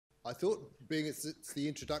I thought, being it's the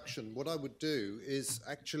introduction, what I would do is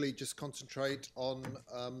actually just concentrate on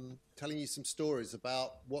telling you some stories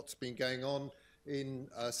about what's been going on in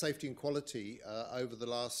safety and quality over the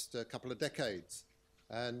last couple of decades.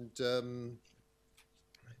 And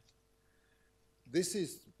this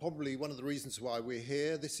is probably one of the reasons why we're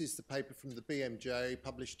here. This is the paper from the BMJ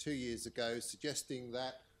published 2 years ago suggesting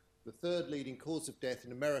that the third leading cause of death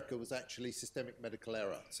in America was actually systemic medical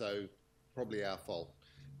error, so probably our fault.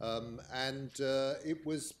 It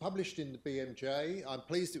was published in the BMJ. I'm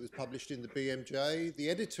pleased it was published in the BMJ. The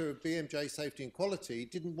editor of BMJ Safety and Quality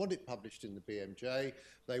didn't want it published in the BMJ.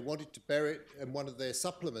 They wanted to bury it in one of their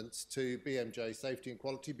supplements to BMJ Safety and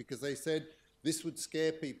Quality because they said this would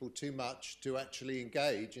scare people too much to actually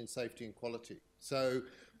engage in safety and quality. So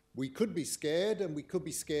we could be scared and we could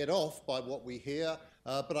be scared off by what we hear,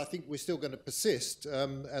 but I think we're still going to persist,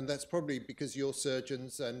 and that's probably because you're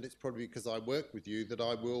surgeons, and it's probably because I work with you that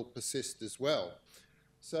I will persist as well.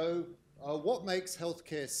 So what makes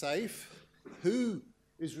healthcare safe? Who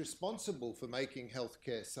is responsible for making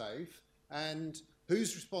healthcare safe? And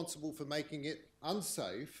who's responsible for making it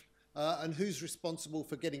unsafe? And who's responsible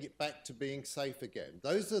for getting it back to being safe again?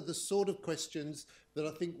 Those are the sort of questions that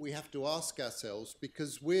I think we have to ask ourselves,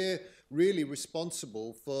 because we're really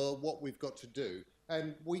responsible for what we've got to do.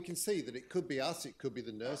 And we can see that it could be us, it could be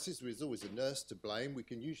the nurses. There's always a nurse to blame. We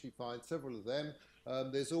can usually find several of them.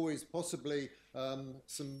 There's always possibly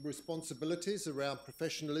some responsibilities around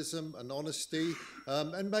professionalism and honesty,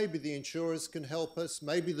 and maybe the insurers can help us,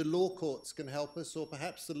 maybe the law courts can help us, or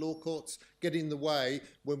perhaps the law courts get in the way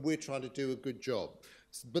when we're trying to do a good job.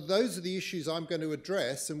 But those are the issues I'm going to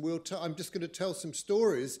address, and I'm just going to tell some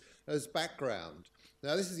stories as background.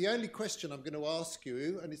 Now, this is the only question I'm going to ask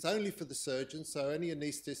you, and it's only for the surgeons, so any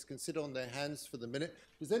anaesthetists can sit on their hands for the minute.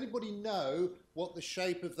 Does anybody know what the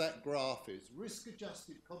shape of that graph is?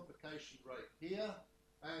 Risk-adjusted complication rate here,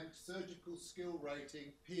 and surgical skill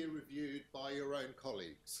rating peer-reviewed by your own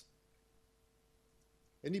colleagues.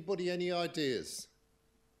 Anybody, any ideas?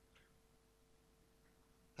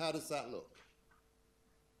 How does that look?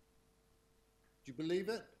 Do you believe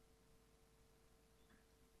it?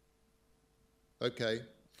 Okay.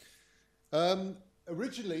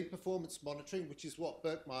 Originally, performance monitoring, which is what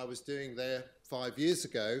Berkmeyer was doing there 5 years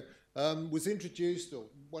ago, was introduced, or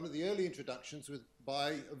one of the early introductions,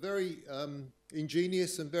 by a very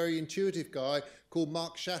ingenious and very intuitive guy called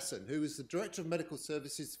Mark Chasson, who was the Director of Medical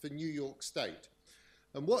Services for New York State.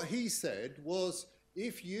 And what he said was,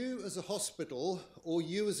 if you as a hospital or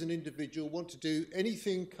you as an individual want to do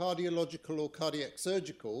anything cardiological or cardiac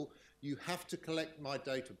surgical, you have to collect my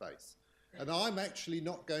database. And I'm actually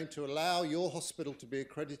not going to allow your hospital to be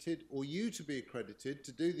accredited or you to be accredited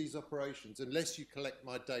to do these operations unless you collect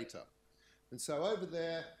my data. And so over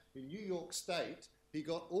there in New York State, he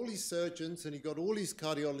got all his surgeons and he got all his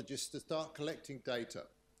cardiologists to start collecting data.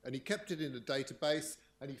 And he kept it in a database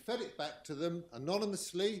and he fed it back to them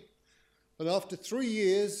anonymously. And after 3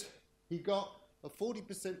 years, he got a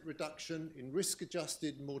 40% reduction in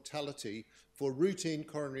risk-adjusted mortality for routine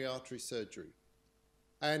coronary artery surgery.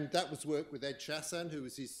 And that was work with Ed Chasson, who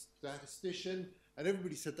was his statistician, and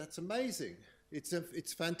everybody said, that's amazing,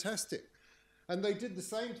 it's fantastic. And they did the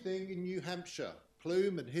same thing in New Hampshire.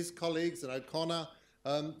 Plume and his colleagues and O'Connor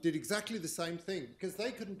did exactly the same thing, because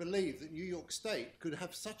they couldn't believe that New York State could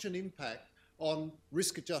have such an impact on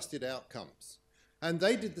risk-adjusted outcomes. And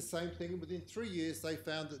they did the same thing, and within 3 years they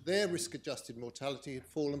found that their risk-adjusted mortality had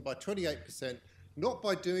fallen by 28%, not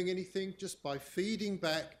by doing anything, just by feeding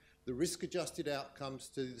back the risk-adjusted outcomes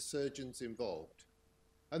to the surgeons involved.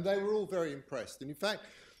 And they were all very impressed. And in fact,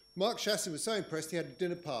 Mark Chasson was so impressed he had a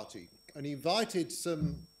dinner party, and he invited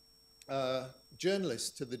some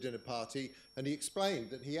journalists to the dinner party, and he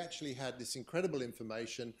explained that he actually had this incredible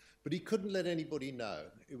information, but he couldn't let anybody know.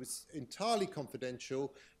 It was entirely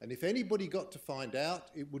confidential, and if anybody got to find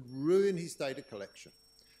out, it would ruin his data collection.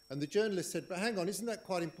 And the journalist said, but hang on, isn't that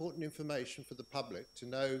quite important information for the public to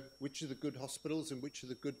know which are the good hospitals and which are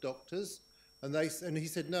the good doctors? And he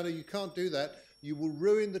said, no, you can't do that. You will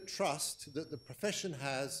ruin the trust that the profession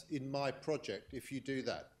has in my project if you do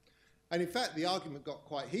that. And in fact, the argument got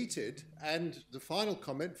quite heated, and the final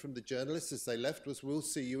comment from the journalists as they left was, we'll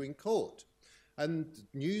see you in court. And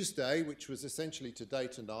Newsday, which was essentially Today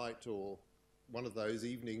Tonight or one of those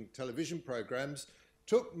evening television programs,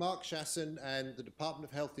 took Mark Chasson and the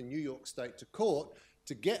Department of Health in New York State to court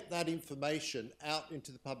to get that information out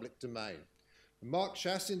into the public domain. And Mark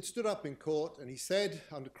Chasson stood up in court and he said,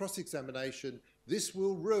 under cross-examination, this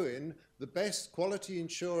will ruin the best quality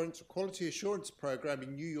assurance program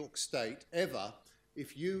in New York State ever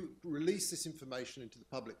if you release this information into the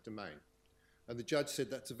public domain. And the judge said,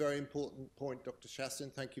 that's a very important point, Dr.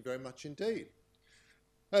 Shastin. Thank you very much indeed.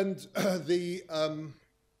 And the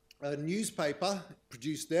newspaper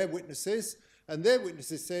produced their witnesses, and their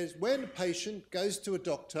witnesses says, when a patient goes to a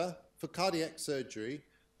doctor for cardiac surgery,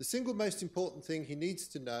 the single most important thing he needs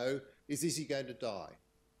to know is he going to die?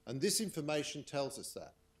 And this information tells us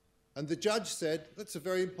that. And the judge said, that's a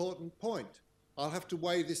very important point. I'll have to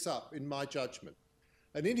weigh this up in my judgment.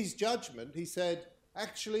 And in his judgment, he said,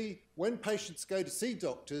 actually, when patients go to see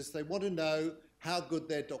doctors, they want to know how good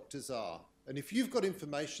their doctors are. And if you've got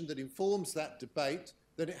information that informs that debate,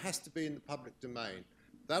 then it has to be in the public domain.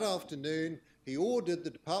 That afternoon, he ordered the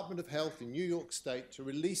Department of Health in New York State to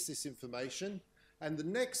release this information. And the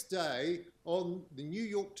next day, on the New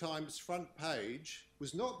York Times front page,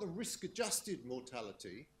 was not the risk-adjusted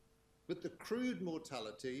mortality, but the crude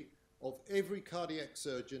mortality of every cardiac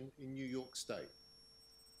surgeon in New York State.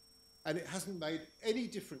 And it hasn't made any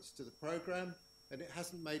difference to the program, and it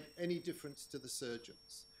hasn't made any difference to the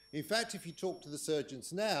surgeons. In fact, if you talk to the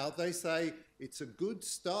surgeons now, they say it's a good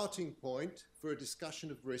starting point for a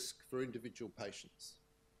discussion of risk for individual patients.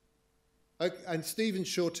 And Stephen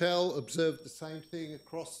Shortell observed the same thing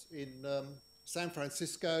across in San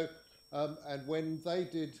Francisco, and when they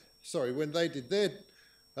did their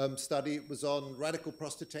study, it was on radical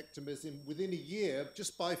prostatectomies. Within a year,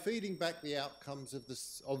 just by feeding back the outcomes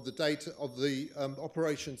of the data of the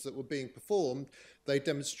operations that were being performed, they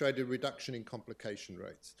demonstrated a reduction in complication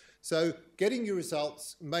rates. So getting your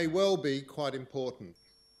results may well be quite important,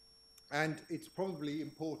 and it's probably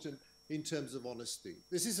important in terms of honesty.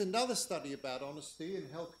 This is another study about honesty in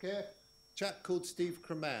healthcare. A chap called Steve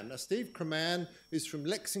Kraman. Now, Steve Kraman is from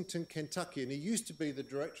Lexington, Kentucky, and he used to be the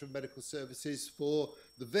Director of Medical Services for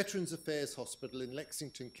the Veterans Affairs Hospital in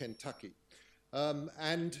Lexington, Kentucky.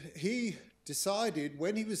 And he decided,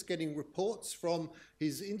 when he was getting reports from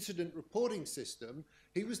his incident reporting system,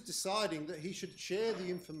 he was deciding that he should share the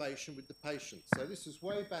information with the patient. So this was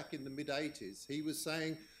way back in the mid-80s. He was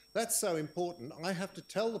saying, that's so important, I have to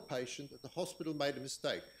tell the patient that the hospital made a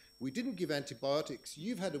mistake. We didn't give antibiotics,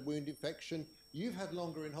 you've had a wound infection, you've had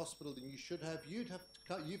longer in hospital than you should have, you've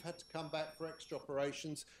had to come back for extra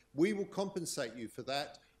operations, we will compensate you for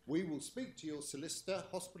that, we will speak to your solicitor,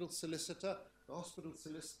 hospital solicitor. The hospital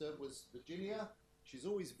solicitor was Virginia. She's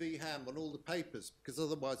always V-Ham on all the papers, because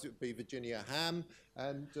otherwise it would be Virginia Ham.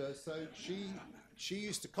 And so she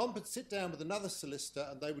used to sit down with another solicitor,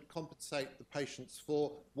 and they would compensate the patients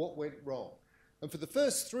for what went wrong. And for the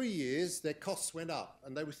first 3 years, their costs went up,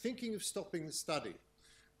 and they were thinking of stopping the study.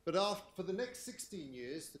 But for the next 16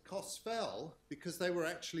 years, the costs fell because they were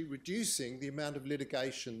actually reducing the amount of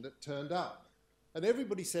litigation that turned up. And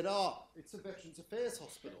everybody said, it's a Veterans Affairs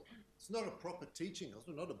hospital. It's not a proper teaching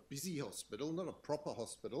hospital, not a busy hospital, not a proper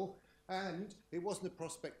hospital, and it wasn't a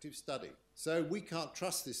prospective study. So we can't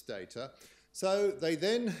trust this data. So they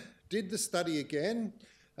then did the study again,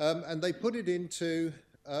 and they put it into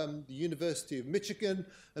the University of Michigan,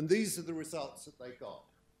 and these are the results that they got.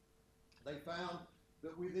 They found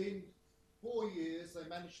that within 4 years, they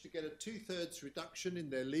managed to get a 2/3 reduction in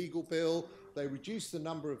their legal bill. They reduced the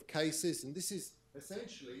number of cases, and this is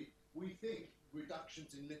essentially, we think,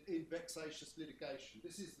 reductions in vexatious litigation.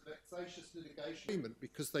 This is the vexatious litigation agreement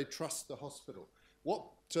because they trust the hospital. What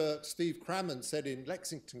Steve Kraman said in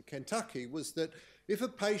Lexington, Kentucky, was that if a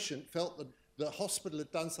patient felt that the hospital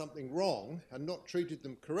had done something wrong and not treated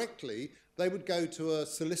them correctly, they would go to a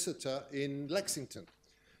solicitor in Lexington,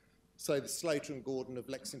 say the Slater and Gordon of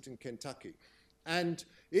Lexington, Kentucky. And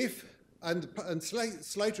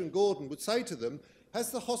Slater and Gordon would say to them, has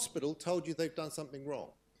the hospital told you they've done something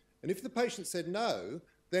wrong? And if the patient said no,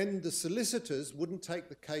 then the solicitors wouldn't take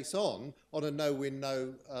the case on a no-win,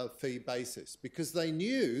 no-fee basis, because they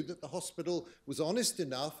knew that the hospital was honest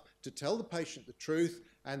enough to tell the patient the truth,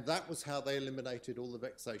 and that was how they eliminated all the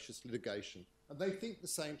vexatious litigation. And they think the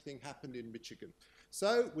same thing happened in Michigan.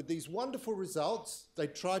 So with these wonderful results, they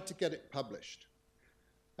tried to get it published.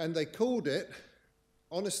 And they called it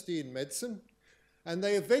Honesty in Medicine. And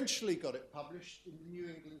they eventually got it published in the New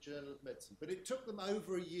England Journal of Medicine. But it took them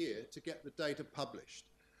over a year to get the data published.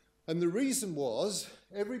 And the reason was,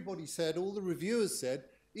 everybody said, all the reviewers said,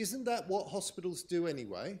 isn't that what hospitals do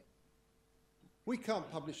anyway? We can't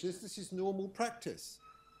publish this, this is normal practice.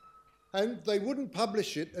 And they wouldn't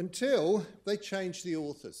publish it until they changed the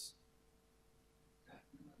authors.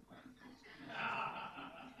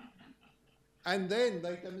 And then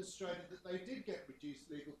they demonstrated that they did get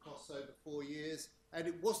reduced legal costs over 4 years, and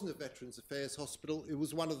it wasn't a Veterans Affairs hospital, it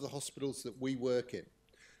was one of the hospitals that we work in.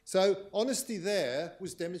 So honesty there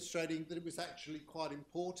was demonstrating that it was actually quite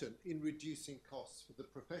important in reducing costs for the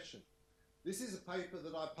profession. This is a paper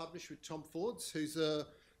that I published with Tom Fords, who's a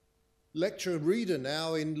lecturer reader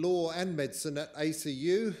now in law and medicine at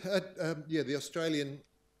ACU, the Australian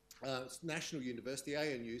National University,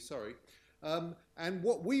 ANU, sorry. And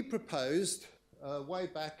what we proposed way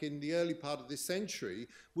back in the early part of this century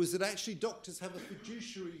was that actually doctors have a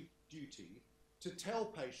fiduciary duty to tell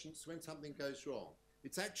patients when something goes wrong.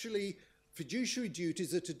 It's actually, fiduciary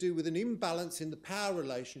duties are to do with an imbalance in the power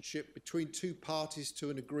relationship between two parties to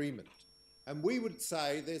an agreement. And we would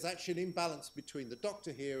say there's actually an imbalance between the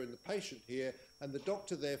doctor here and the patient here, and the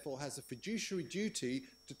doctor therefore has a fiduciary duty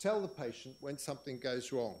to tell the patient when something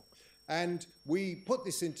goes wrong. And we put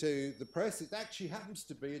this into the press. It actually happens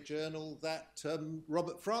to be a journal that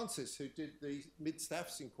Robert Francis, who did the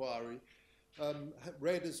mid-staffs inquiry,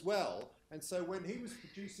 read as well. And so when he was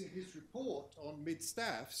producing his report on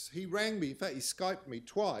mid-staffs, he rang me, in fact he Skyped me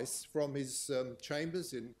twice from his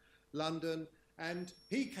chambers in London, and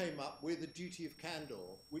he came up with a duty of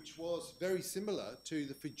candour, which was very similar to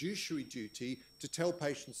the fiduciary duty to tell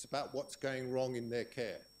patients about what's going wrong in their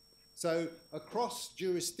care. So across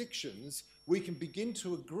jurisdictions, we can begin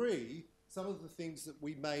to agree some of the things that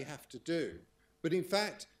we may have to do. But in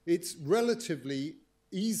fact, it's relatively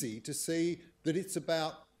easy to see that it's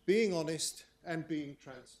about being honest and being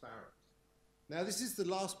transparent. Now, this is the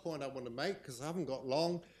last point I want to make because I haven't got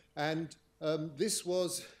long, and this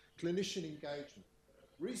was clinician engagement.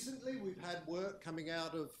 Recently, we've had work coming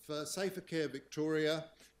out of Safer Care Victoria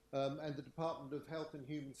and the Department of Health and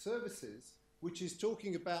Human Services, which is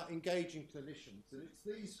talking about engaging clinicians. And it's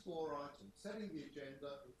these 4 items: setting the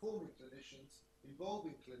agenda, informing clinicians,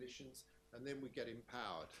 involving clinicians, and then we get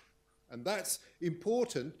empowered. And that's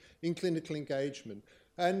important in clinical engagement.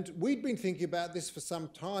 And we'd been thinking about this for some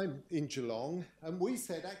time in Geelong, and we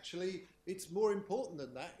said, actually, it's more important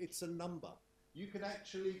than that. It's a number. You can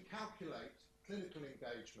actually calculate clinical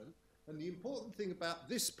engagement. And the important thing about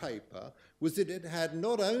this paper was that it had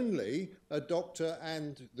not only a doctor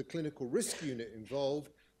and the clinical risk unit involved,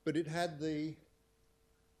 but it had the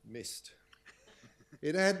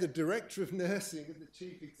it had the director of nursing and the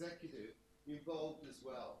chief executive involved as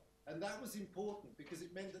well. And that was important because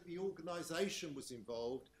it meant that the organisation was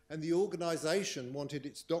involved, and the organisation wanted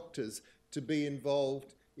its doctors to be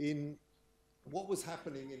involved in what was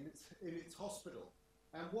happening in its hospital.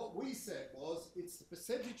 And what we said was, it's the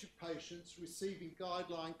percentage of patients receiving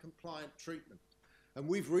guideline-compliant treatment. And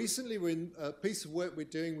we've recently, in a piece of work we're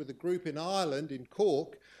doing with a group in Ireland, in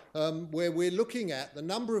Cork, where we're looking at the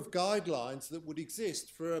number of guidelines that would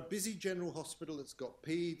exist for a busy general hospital that's got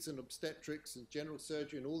peds and obstetrics and general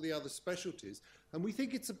surgery and all the other specialties. And we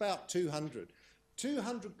think it's about 200.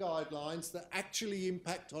 200 guidelines that actually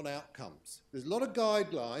impact on outcomes. There's a lot of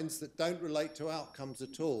guidelines that don't relate to outcomes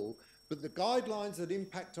at all, but the guidelines that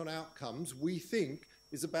impact on outcomes, we think,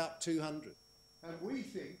 is about 200. And we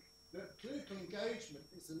think that clinical engagement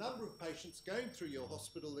is the number of patients going through your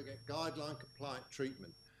hospital that get guideline-compliant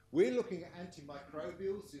treatment. We're looking at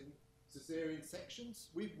antimicrobials in caesarean sections.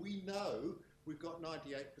 We know we've got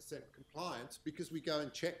 98% compliance because we go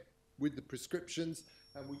and check with the prescriptions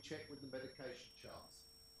and we check with the medication charts.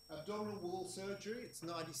 Abdominal wall surgery, it's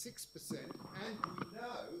 96%, and we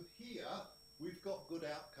know here we've got good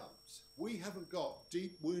outcomes. We haven't got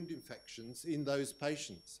deep wound infections in those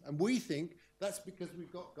patients. And we think that's because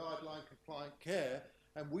we've got guideline-compliant care,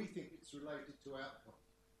 and we think it's related to outcomes.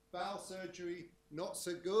 Bowel surgery, not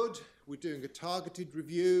so good. We're doing a targeted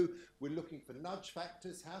review. We're looking for nudge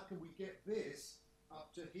factors. How can we get this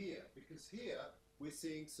up to here? Because here we're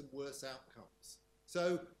seeing some worse outcomes.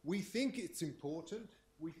 So we think it's important.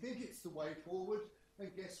 We think it's the way forward.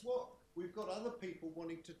 And guess what? We've got other people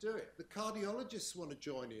wanting to do it. The cardiologists want to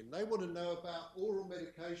join in. They want to know about oral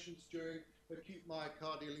medications during acute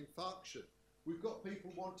myocardial infarction. We've got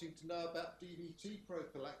people wanting to know about DVT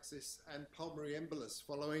prophylaxis and pulmonary embolus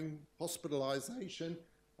following hospitalisation.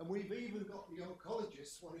 And we've even got the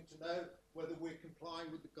oncologists wanting to know whether we're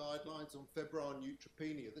complying with the guidelines on febrile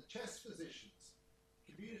neutropenia. The chest physicians,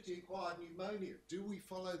 community-acquired pneumonia, do we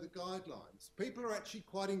follow the guidelines? People are actually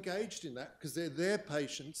quite engaged in that because they're their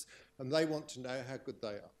patients and they want to know how good they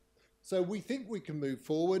are. So we think we can move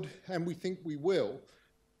forward, and we think we will,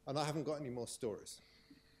 and I haven't got any more stories.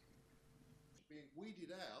 Being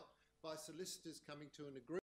weeded out by solicitors coming to an agreement.